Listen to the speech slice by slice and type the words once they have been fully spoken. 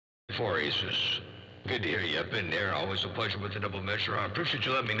Four Aces. Good to hear you up in there. Always a pleasure with the double measure. I appreciate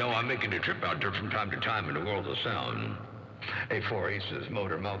you letting me know I'm making a trip out there from time to time in the world of sound. Hey, Four Aces,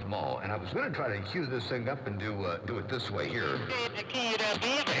 Motor Mouth Maul. And I was going to try to cue this thing up and do it this way here.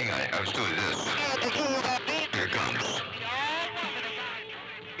 Hang on, I was doing this. Here it comes.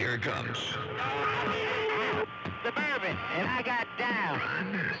 Here it comes. Suburban, and I got down.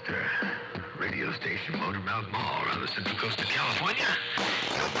 Prime Minister. Radio station Motor Mouth Maul around the central coast of California.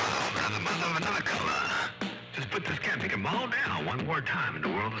 Another month of another color. Just put this cat picking Maul down one more time in the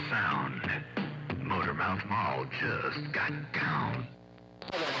world of sound. Motor Mouth Maul just got down.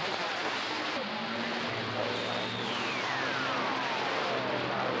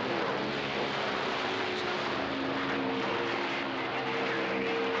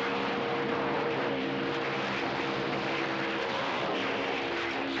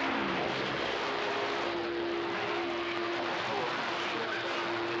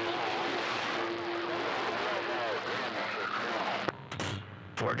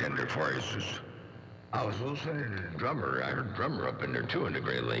 Tender Four Aces. I was listening to the drummer. I heard drummer up in there too in the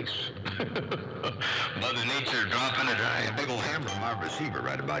Great Lakes. Mother Nature dropping a big old hammer on my receiver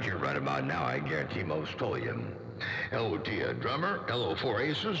right about here, right about now. I guarantee most told you. Hello to you, drummer. Hello, Four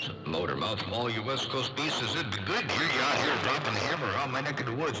Aces. Motor Mouth from all you West Coast pieces. It'd be good to hear you out here dropping the hammer around my neck of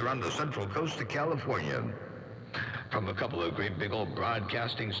the woods around the central coast of California. From a couple of great big old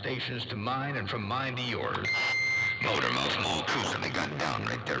broadcasting stations to mine and from mine to yours. Motor Mouth Maul cruising, they got down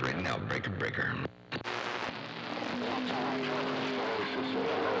right there, right now, breaker, breaker.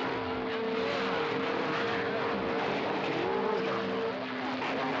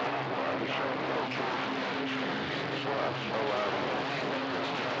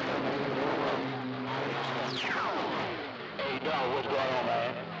 Hey, dog, what's going on,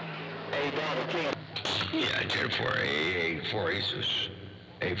 man? Hey, dog, the king. Yeah, 10-4, hey, Four Aces.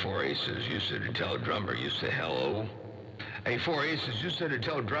 Hey, Four Aces, you said to tell drummer, you said hello. Hey, Four Aces, you said to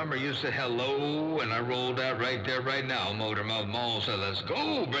tell drummer, you said hello, and I rolled out right there, right now. Motor Mouth Maul said, let's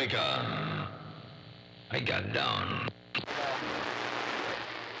go, breaker. I got down.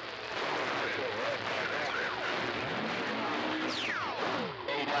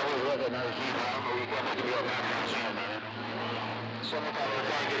 Hey, dog, we're recognizing you, man. We're going to be up now, man. Someone called me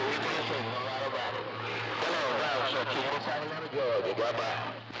trying to get a weekend, so a lot about it. Hello, Sir King of South Georgia. Goodbye.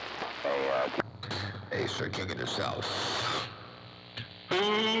 Hey, Sir King of the South. Ooh,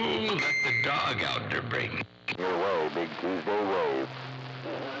 let the dog out there, break. Your way, Big Tuesday way.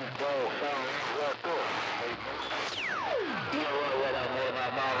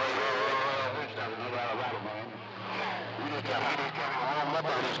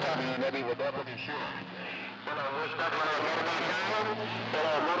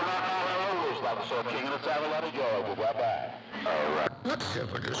 So King of the South of Georgia, bye-bye. All right. What's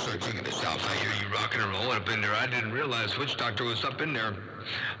up with the Sir King of the South? I hear you rocking and rolling up in there. I didn't realize Witch Doctor was up in there.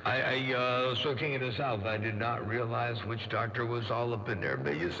 Sir King of the South, I did not realize Witch Doctor was all up in there.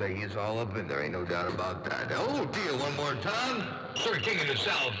 But you say he's all up in there. Ain't no doubt about that. Oh, dear, one more time. Sir King of the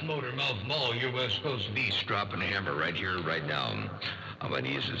South, Motor Mouth Maul, your West Coast beast, dropping a hammer right here, right now. I'm going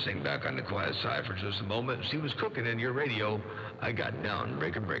to ease this thing back on the quiet side for just a moment. She was cooking in your radio. I got down,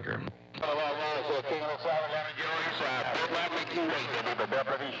 breaker, breaker. So King of the South of Georgia, so I put my make you wait to be the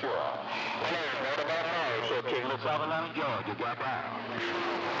deputy sure. What about now? So King of the South of Georgia, bye-bye.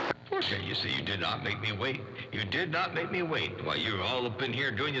 Okay, you see, you did not make me wait. You did not make me wait. While you're all up in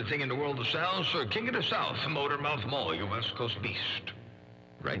here doing your thing in the world of sound, Sir King of the South, Motor Mouth Maul, your West Coast beast.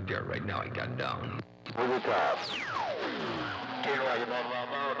 Right there, right now, I got down. Who's the top? You know, you know,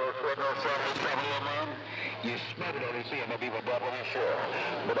 no sweat, no trouble, man. You smell it every see, maybe with double sure.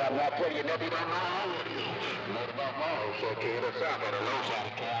 But I'm not telling you nothing about my own. Not about my own, so King of the South on the low side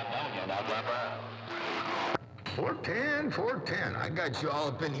of California, not bye-bye. 410, 410. I got you all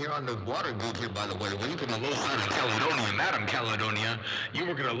up in here on the water gate here, by the way. Well, you work on the low side of Caledonia, Madam Caledonia. You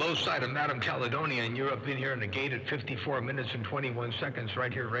work on the low side of Madam Caledonia, and you're up in here on the gate at 54 minutes and 21 seconds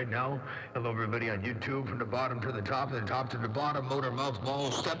right here, right now. Hello, everybody on YouTube, from the bottom to the top, and the top to the bottom. Motor Mouth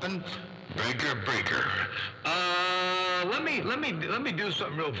Maul stepping. Breaker, breaker. Let me do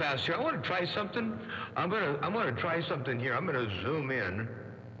something real fast here. I want to try something. I'm gonna try something here. I'm gonna zoom in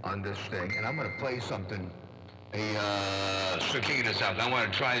on this thing, and I'm gonna play something. Hey, Sir King of the South, I want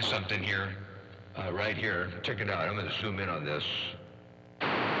to try something here, right here. Check it out. I'm going to zoom in on this.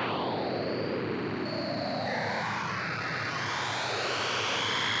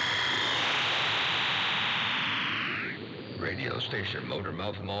 Radio station, Motor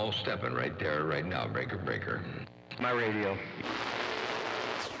Mouth Maul, stepping right there, right now, breaker, breaker. My radio.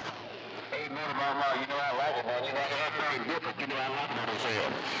 Hey, Motor Mouth Maul, you know I like it, man. You know, it's very different. You know I like what they say.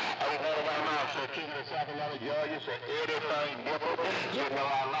 Sir King of the South Carolina, Georgia, so anything different, you know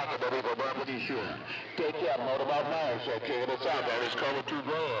I like it, but it's a pretty sure. Take care, Motorboat Maul, Sir King of the South, that is cover 2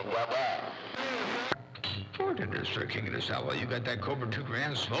 grand. Bye-bye. Fortunate, Sir King of the South. Well, you got that Cobra 2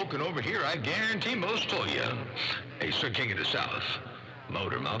 grand smoking over here, I guarantee most of you. Hey, Sir King of the South,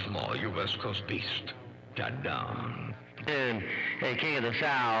 Motormouth Maul, your West Coast beast. Got down. And hey, King of the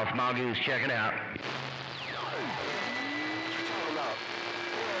South, Mongoose checking out.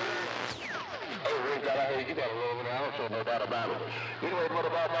 You got a little bit of also no doubt about it. Anyway, what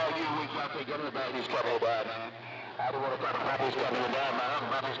about now you? We got to get about these coming down, man. I don't want to talk about this coming down, man.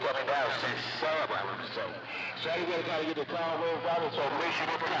 Money's coming down since Saturday, I would say. So you got to get the car away from it, so mission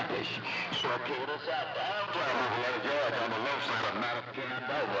accomplished. So King of the South, downtown over there, Georgia, on the low side of Madam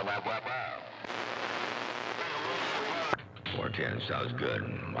Canada, my wow. 410 sounds good.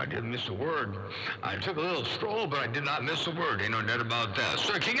 I didn't miss a word. I took a little stroll, but I did not miss a word. Ain't no doubt about that.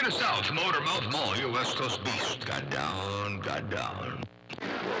 Sir King of the South, Motormouth Maul, your West Coast beast. Got down, got down.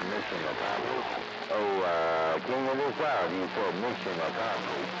 Mission accomplished. Oh, King of the South, you said mission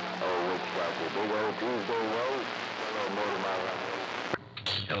accomplished. Oh, which was the big old Tuesday road?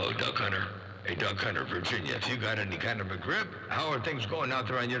 Hello, Hello, Duck Hunter. Hey, Duck Hunter, Virginia, if you got any kind of a grip, how are things going out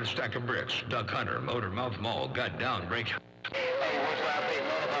there on your stack of bricks? Duck Hunter, Motormouth Maul, got down, break. Hey, what's my big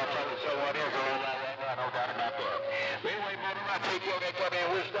Motormouth, so what is it? No doubt about that. Anyway, Motormouth, take care of that come in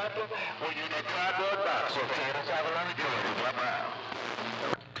with Doctor. When you're in that cardboard box, okay, let's have a lot of good.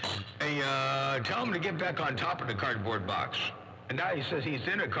 Hey, tell him to get back on top of the cardboard box. And now he says he's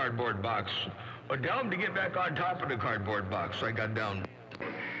in a cardboard box. Well, tell him to get back on top of the cardboard box. So I got down.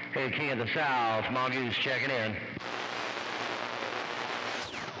 Hey, King of the South, Mongoose checking in.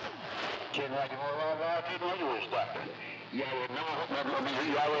 Y'all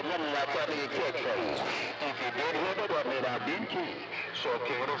remember that family catchphrase. If you did hit it, I mean, I didn't kill you. So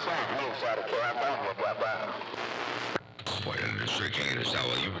King of the South, no side of Carolina, Boy, Sir King of the South,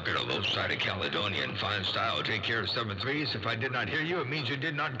 well, you were a low side of Caledonia in fine style. Take care of 7-3s. If I did not hear you, it means you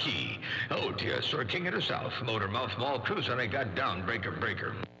did not key. Oh, dear, Sir King of the South, Motormouth Maul, cruise, and I got down, breaker,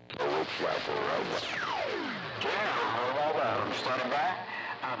 breaker. Oh, it's like a robot. Yeah, I'm standing by.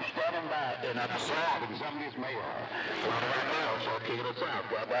 I'm standing by, and I'm sorry, somebody's mayor. Right now, so King of the South,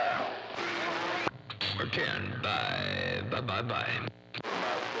 bye-bye. 410, bye, bye-bye-bye.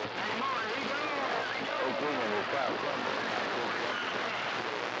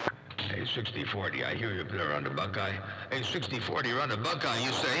 Hey, 60-40, I hear you up there on the Buckeye. Hey, 60-40, on the Buckeye,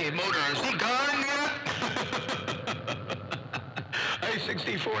 you say, hey, motor, is he gone yet? Hey,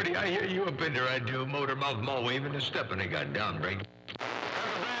 60-40, I hear you up in there, I do. Motormouth Maul waving and stepping, they got down, break.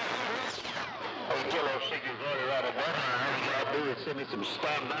 Send me some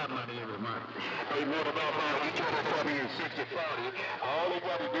standby money every month. Hey, Motormouth Maul, you told me for me in 60-40. All they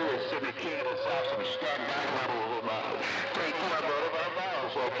got to do is send the King of the South some standby money every month. Take care of Motormouth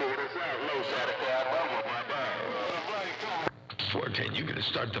Maul, so King of the South, low side of California, my bad. 410, you're gonna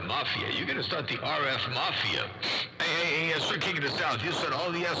start the mafia. You're gonna start the RF mafia. Hey, Sir King of the South, you said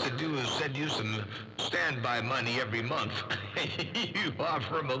all he has to do is send you some standby money every month. You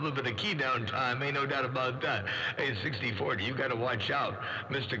offer him a little bit of key down time, ain't no doubt about that. Hey, 60-40, you gotta watch out.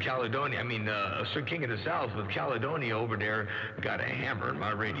 Mr. Caledonia, Sir King of the South with Caledonia over there got a hammer in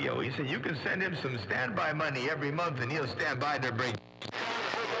my radio. He said you can send him some standby money every month and he'll stand by to break.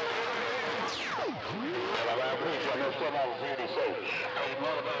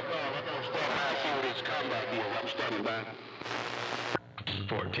 I'm standing by.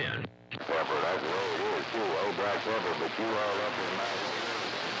 410. Pepper, that's the way it is, too. Oh, Black Pepper, but you all up in my...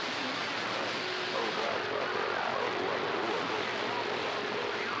 Oh, Black Pepper.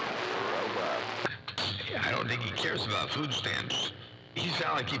 I don't think he cares about food stamps. He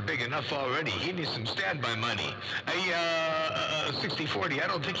sounds like he's big enough already. He needs some standby money. Hey, 60-40, I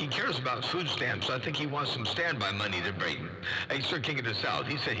don't think he cares about food stamps. I think he wants some standby money to bring. Hey, Sir King of the South,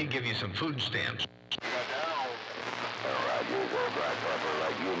 he said he'd give you some food stamps. All right, you go Black Pepper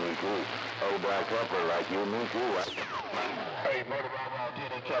like you, me too. Oh, Black Pepper like you, me too. Hey, Motormouth,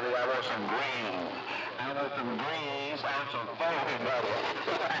 did tell me I want some greens. I want some greens. I want some food, brother.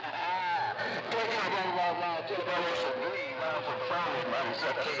 Tell me I want some greens. I want some food, brother.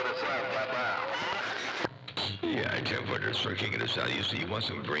 Sir King of the South, bye-bye. Yeah, I tell you what, Sir King of the South, you see, you want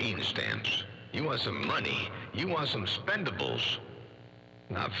some green stamps. You want some money. You want some spendables.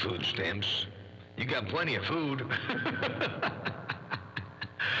 Not food stamps. You got plenty of food.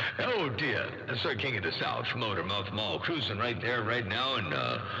 Oh, dear. Sir King of the South, Motormouth Maul, cruising right there right now in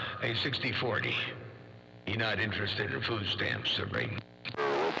a 60-40. He not interested in food stamps, Sir Ring. I'm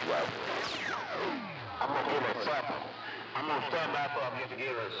going to give it a sample. I'm going to stand by for a just to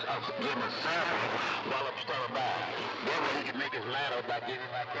give him a sample while I'm standing by. That way he can make his line up by giving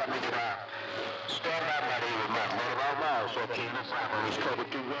my company stand by my name with my mouth. So King of the South, I was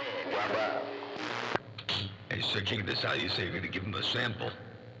covered too bad. Hey, Sir King of the South, you say you're going to give him a sample.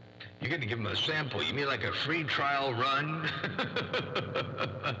 You're going to give him a sample. You mean like a free trial run?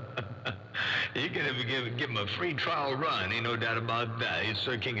 You're going to give him a free trial run. Ain't no doubt about that. He's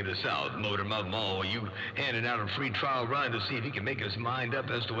Sir King of the South, Motormouth Maul. You handing out a free trial run to see if he can make his mind up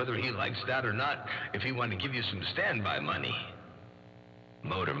as to whether he likes that or not, if he wanted to give you some standby money.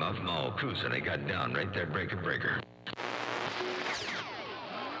 Motormouth Maul cruising. I got down right there, breaker.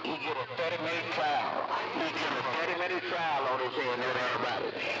 He get a 30-minute trial. He get a 30-minute trial on his head, not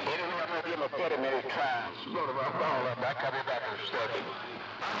everybody. Anyone I'm going to give him a 30-minute trial. Motormouth Maul, I'm not coming back to study.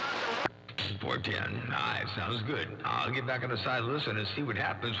 410. All right, sounds good. I'll get back on the side, listen, and see what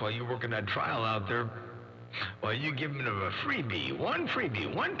happens while you're working that trial out there. While you give him a freebie,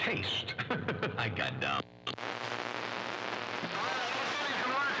 one taste. I got down.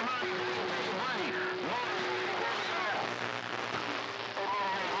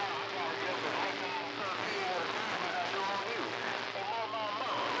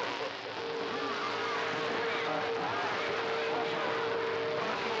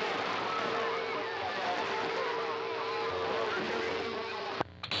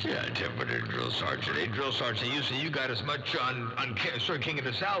 Yeah, Timber, Drill Sergeant. Hey, Drill Sergeant, you say you got as much on Sir King of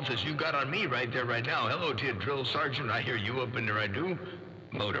the South as you got on me right there, right now. Hello to you, Drill Sergeant. I hear you up in there, I do.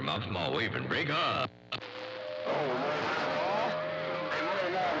 Motormouth Maul, waving, break up.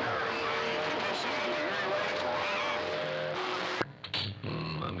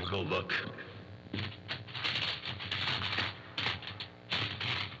 Let me go look.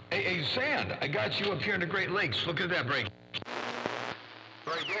 Hey, Sand, I got you up here in the Great Lakes. Look at that break.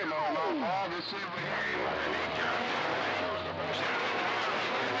 Right there, all this is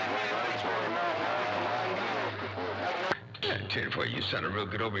Boy, you sounded real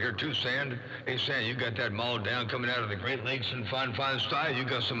good over here too, Sand. Hey, Sand, you got that Maul down coming out of the Great Lakes in fine style. You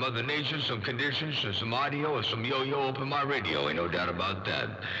got some Mother Nature, some conditions, and some audio, and some yo-yo up in my radio. Ain't no doubt about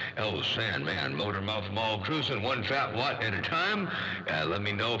that. Oh, Sand, man, Motormouth Maul cruising, one fat watt at a time. Let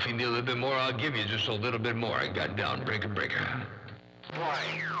me know if you need a little bit more. I'll give you just a little bit more. I got down, breaker.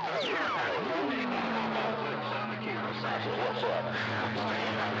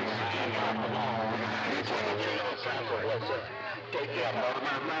 Take care of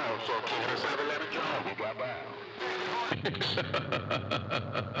my mouth, so King of the South, let it join me.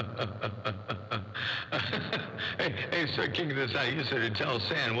 Hey, Sir King of the South, you said to tell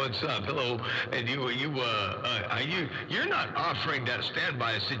Sand what's up. Hello, and you're not offering that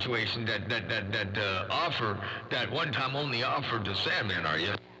standby situation that offer, that one-time only offer to Sandman, are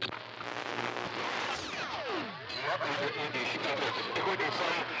you?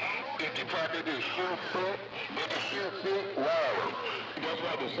 If the property is shoe fit, well, that's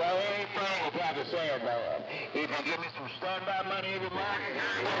what the same thing about the same man. If you give me some standby money every month,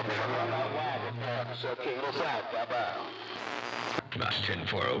 so King of the South, bye-bye. About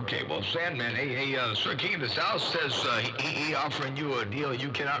 10-4, okay. Well, Sandman, hey, Sir King of the South says he offering you a deal you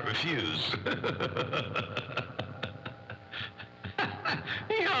cannot refuse.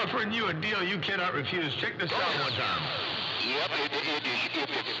 He offering you a deal you cannot refuse. Check this out one time. Yep,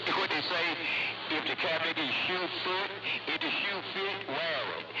 what they say, if the cabinet is shoe fit, if the shoe fit, wear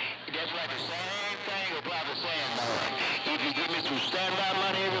it. That's like the same thing about the same man. If you give me some standby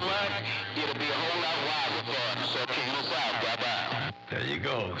money every month, it'll be a whole lot wiser for us. So King of the South, bye-bye. There you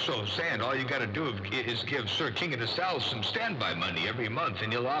go. So, Sand, all you got to do is give Sir King of the South some standby money every month,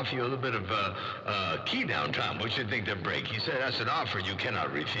 and he'll offer you a little bit of key down time. What you think to break? He said that's an offer you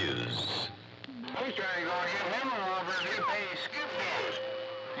cannot refuse. He's trying to go get him over if he pays skip bills.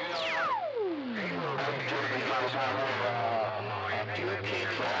 You know,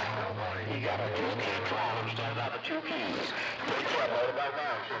 he got a 2-key trial. I'm standing out of 2 keys.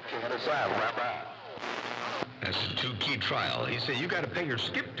 King of the South, bye-bye. That's a 2-key trial. He said you got to pay your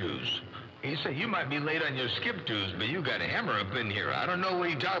skip dues. He said you might be late on your skip dues, but you got a hammer up in here. I don't know what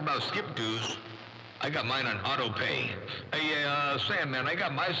you talk about skip dues. I got mine on auto pay. Hey, Sam, man, I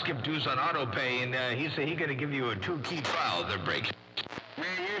got my skip dues on auto pay, and he said he's gonna give you a 2-key trial. They're breaking.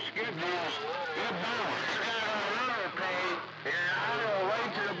 Man, your skip dues, you're bounced. You got on auto pay, and I don't wait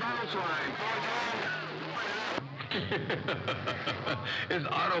to the bounce line. It's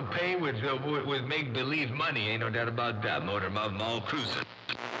auto pay with make-believe money. Ain't no doubt about that. Motormouth Maul cruising.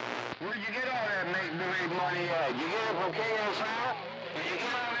 Where'd you get all that make-believe money at? You get it from KSI? Did you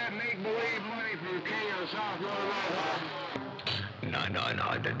get all that make-believe money from KSI? No.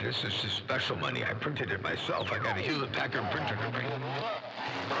 This is just special money. I printed it myself. I got a Hewlett-Packard printer to bring.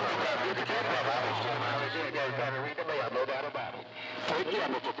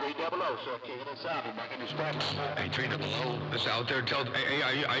 Hey, 300, it's out there.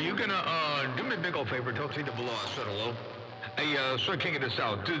 Hey, are you gonna do me a big old favor? Tell 300 I said hello. Hey, Sir King of the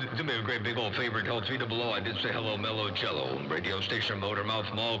South, do me a great big old favor. Tell 300 I did say hello, Mellow Jello. Radio station,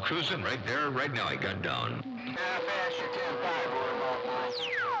 Motormouth Mall, cruising right there, right now. I got down.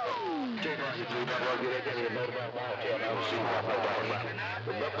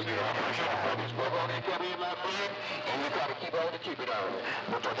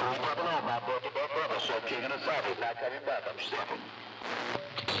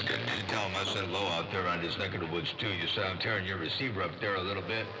 Didn't tell him I said hello out there on his neck of the woods too. You said I'm tearing your receiver up there a little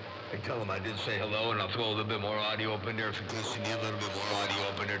bit. I tell him I did say hello, and I'll throw a little bit more audio up in there if you need a little bit more audio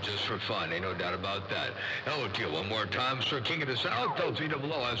up in there just for fun. Ain't no doubt about that. Hello to you one more time, Sir King of the South. Tell 300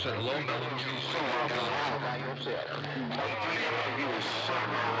 I said hello, Mellow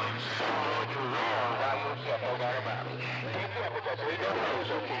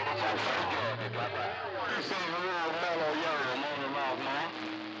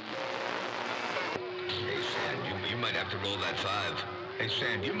Hey, Sand, you might have to roll that 5. Hey,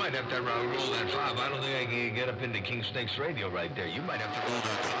 Sand, you might have to roll that 5. I don't think I can get up into King Snake's radio right there. You might have to roll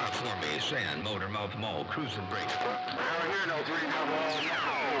that 5 for me. Sand, Motormouth Mall, cruising break. Here, no 300.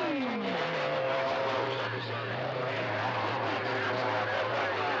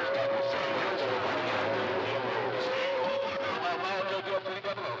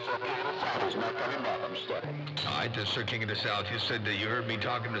 All right, the Sir King of the South, you said that you heard me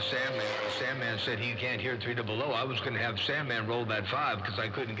talking to Sandman. Sandman said he can't hear 300. I was going to have Sandman roll that 5 because I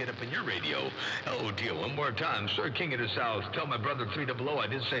couldn't get up in your radio. Hello to you one more time, Sir King of the South. Tell my brother 300 I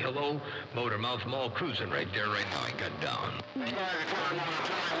did say hello. Motormouth Mall cruising right there, right now. I got down.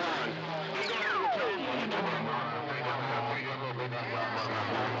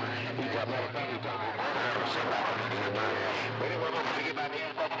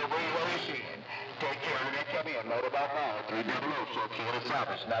 Take care of it. Come in. Note about now. 300. Sir King of the South.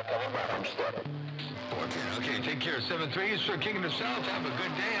 It's not coming back. I'm stepping. Okay, take care. 7-3, Sir King of the South. Have a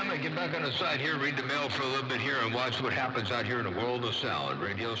good day. I'm going to get back on the side here, read the mail for a little bit here, and watch what happens out here in the world of sound.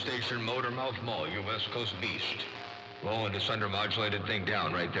 Radio station, Motormouth Mall, your West Coast beast. Blowing this undermodulated thing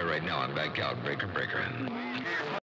down right there, right now. I'm back out. Breaker.